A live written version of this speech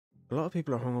A lot of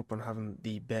people are hung up on having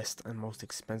the best and most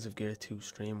expensive gear to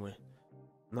stream with,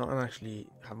 not on actually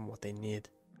having what they need.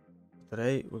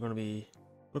 Today we're going to be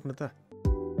looking at that.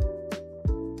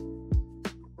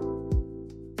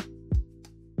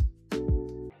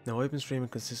 Now I've been streaming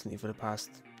consistently for the past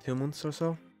 2 months or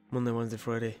so, Monday, Wednesday,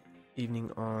 Friday evening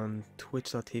on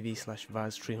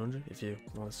twitch.tv/Vaz300 if you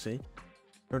want to see.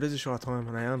 Now it is a short time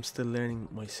and I am still learning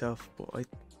myself, but I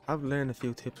have learned a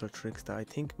few tips or tricks that I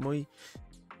think might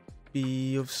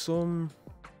be of some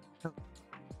help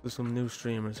to some new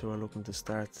streamers who are looking to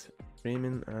start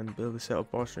streaming and build a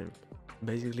setup for streaming.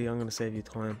 Basically, I'm going to save you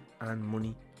time and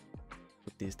money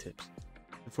with these tips.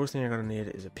 The first thing you're going to need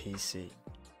is a PC.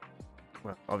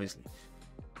 Well, obviously,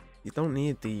 you don't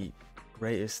need the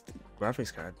greatest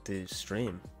graphics card to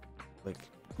stream like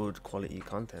good quality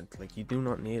content. Like, you do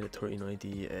not need a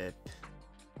 3090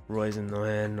 Ryzen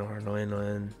 9 or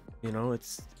 99. You know,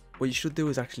 it's what you should do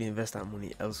is actually invest that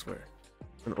money elsewhere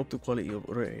and up the quality of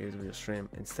other areas of your stream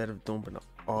instead of dumping it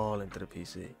all into the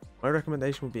PC. My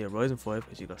recommendation would be a Ryzen 5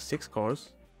 because you got 6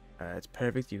 cores. It's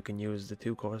perfect. You can use the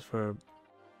 2 cores for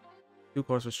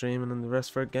streaming and the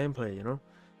rest for gameplay, you know.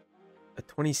 A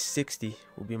 2060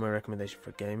 would be my recommendation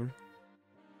for gaming.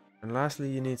 And lastly,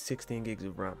 you need 16 gigs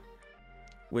of RAM,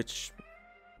 which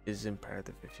is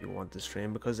imperative if you want to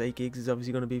stream, because 8 gigs is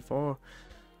obviously going to be for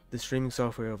the streaming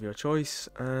software of your choice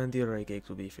and the other 8 gigs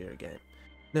will be for your game.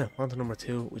 Now on to number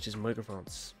 2, which is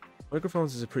microphones.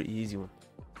 Microphones is a pretty easy one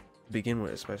to begin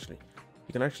with. Especially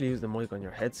you can actually use the mic on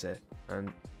your headset,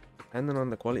 and depending on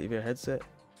the quality of your headset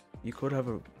you could have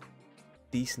a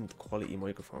decent quality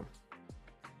microphone.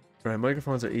 Right,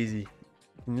 microphones are easy.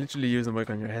 You can literally use the mic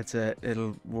on your headset,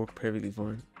 it'll work perfectly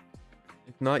fine.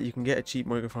 If not, you can get a cheap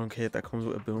microphone kit that comes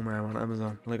with a boom arm on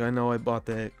Amazon. Like, I know I bought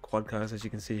the Quadcast as you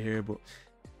can see here, but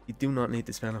you do not need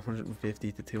to spend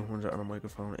 150 to 200 on a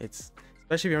microphone. It's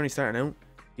especially if you're only starting out.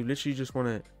 You literally just want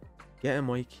to get a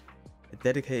mic, a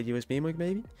dedicated USB mic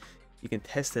maybe. You can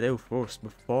test it out first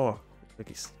before, like,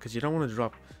 because you don't want to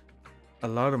drop a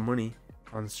lot of money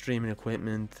on streaming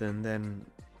equipment and then,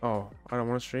 oh, I don't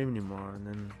want to stream anymore, and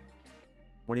then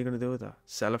what are you going to do with that?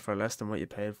 Sell it for less than what you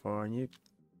paid for, and you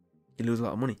lose a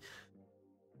lot of money.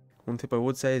 One tip I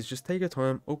would say is just take your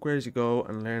time, upgrade as you go,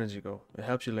 and learn as you go. It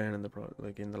helps you learn in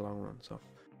the long run. So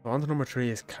on to number 3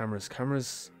 is cameras.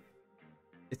 Cameras,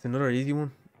 it's another easy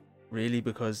one, really,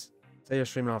 because say you're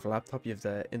streaming off a laptop, you have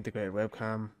the integrated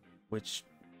webcam, which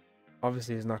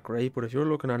obviously is not great, but if you're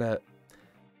looking at a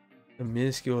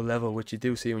minuscule level, which you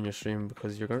do see when you're streaming,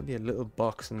 because you're going to be a little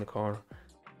box in the corner,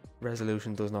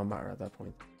 resolution does not matter at that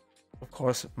point. Of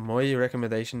course, my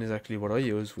recommendation is actually what I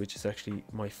use, which is actually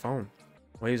my phone.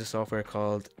 I use a software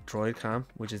called DroidCam,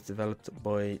 which is developed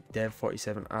by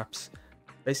Dev47 Apps.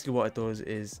 Basically what it does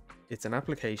is it's an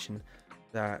application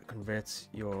that converts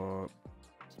your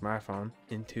smartphone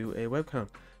into a webcam.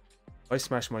 I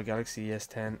smashed my Galaxy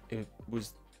S10.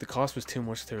 The cost was too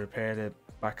much to repair the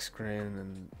back screen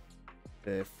and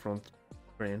the front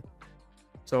screen.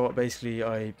 So basically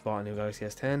I bought a new Galaxy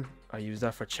S10. I use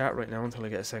that for chat right now until I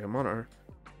get a second monitor.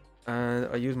 And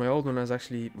I use my old one as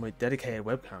actually my dedicated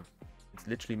webcam. It's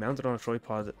literally mounted on a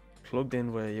tripod, plugged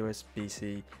in with a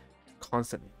USB-C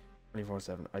constantly,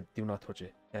 24/7. I do not touch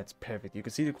it. It's perfect. You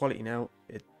can see the quality now.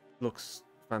 It looks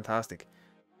fantastic.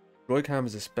 Droidcam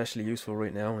is especially useful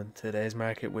right now in today's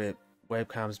market, with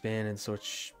webcams being in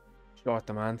such short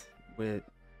demand. With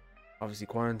obviously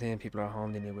quarantine, people are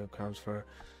home, they need webcams for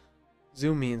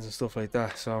Zoom meetings and stuff like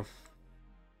that. So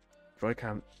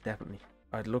Droidcam, definitely.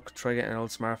 I'd try getting an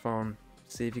old smartphone,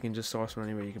 see if you can just source one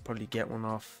anywhere. You can probably get one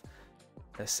off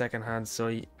a second-hand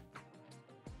site,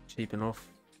 cheap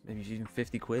enough, maybe even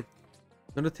 50 quid.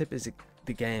 Another tip is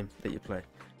the game that you play.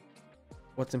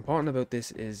 What's important about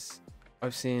this is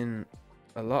I've seen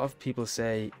a lot of people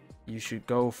say you should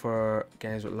go for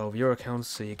games with low viewer counts,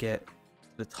 so you get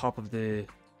to the top of the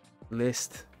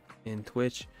list in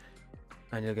Twitch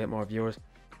and you'll get more viewers.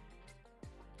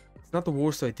 It's not the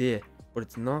worst idea, but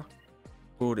it's not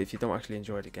good if you don't actually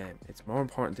enjoy the game. It's more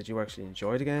important that you actually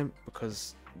enjoy the game,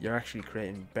 because you're actually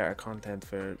creating better content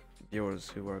for viewers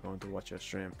who are going to watch your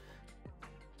stream.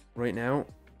 Right now,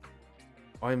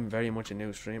 I'm very much a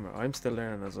new streamer. I'm still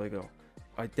learning as I go.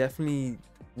 I definitely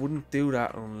wouldn't do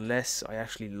that unless I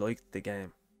actually liked the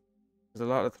game. Because a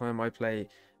lot of the time I play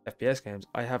FPS games,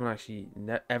 I haven't actually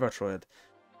ever tried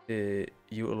to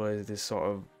utilize this sort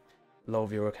of low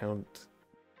viewer count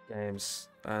games.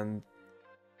 And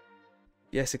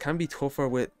yes, it can be tougher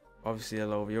with obviously a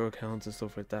low viewer count and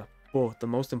stuff like that, but the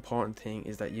most important thing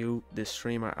is that you, the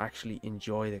streamer, actually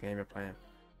enjoy the game you're playing.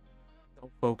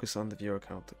 Don't focus on the viewer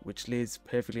count, which leads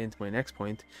perfectly into my next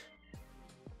point,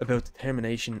 about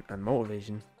determination and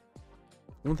motivation,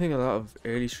 one thing a lot of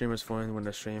early streamers find when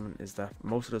they're streaming is that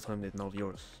most of the time they have no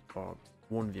viewers or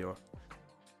one viewer.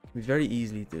 It can be very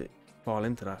easy to fall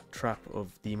into that trap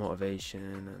of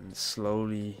demotivation and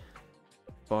slowly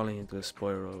falling into a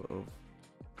spiral of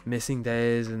missing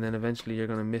days, and then eventually you're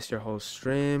gonna miss your whole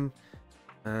stream,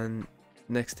 and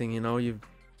next thing you know you've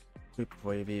quit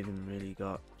before you've even really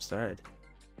got started.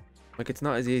 Like, it's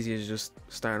not as easy as just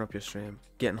starting up your stream,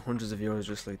 getting hundreds of viewers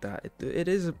just like that. It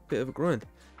is a bit of a grind,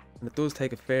 and it does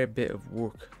take a fair bit of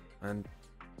work and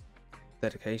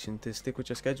dedication to stick with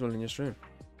your schedule in your stream.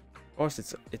 Of course,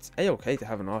 it's a-okay to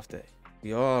have an off day.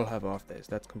 We all have off days,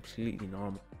 that's completely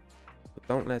normal. But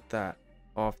don't let that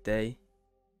off day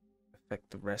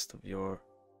affect the rest of your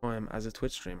time as a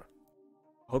Twitch streamer.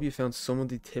 I hope you found some of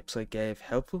the tips I gave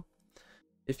helpful.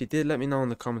 If you did, let me know in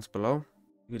the comments below.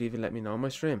 You could even let me know on my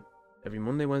stream every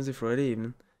Monday, Wednesday, Friday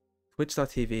evening,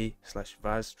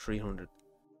 twitch.tv/Vaz300,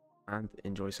 and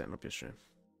enjoy setting up your stream.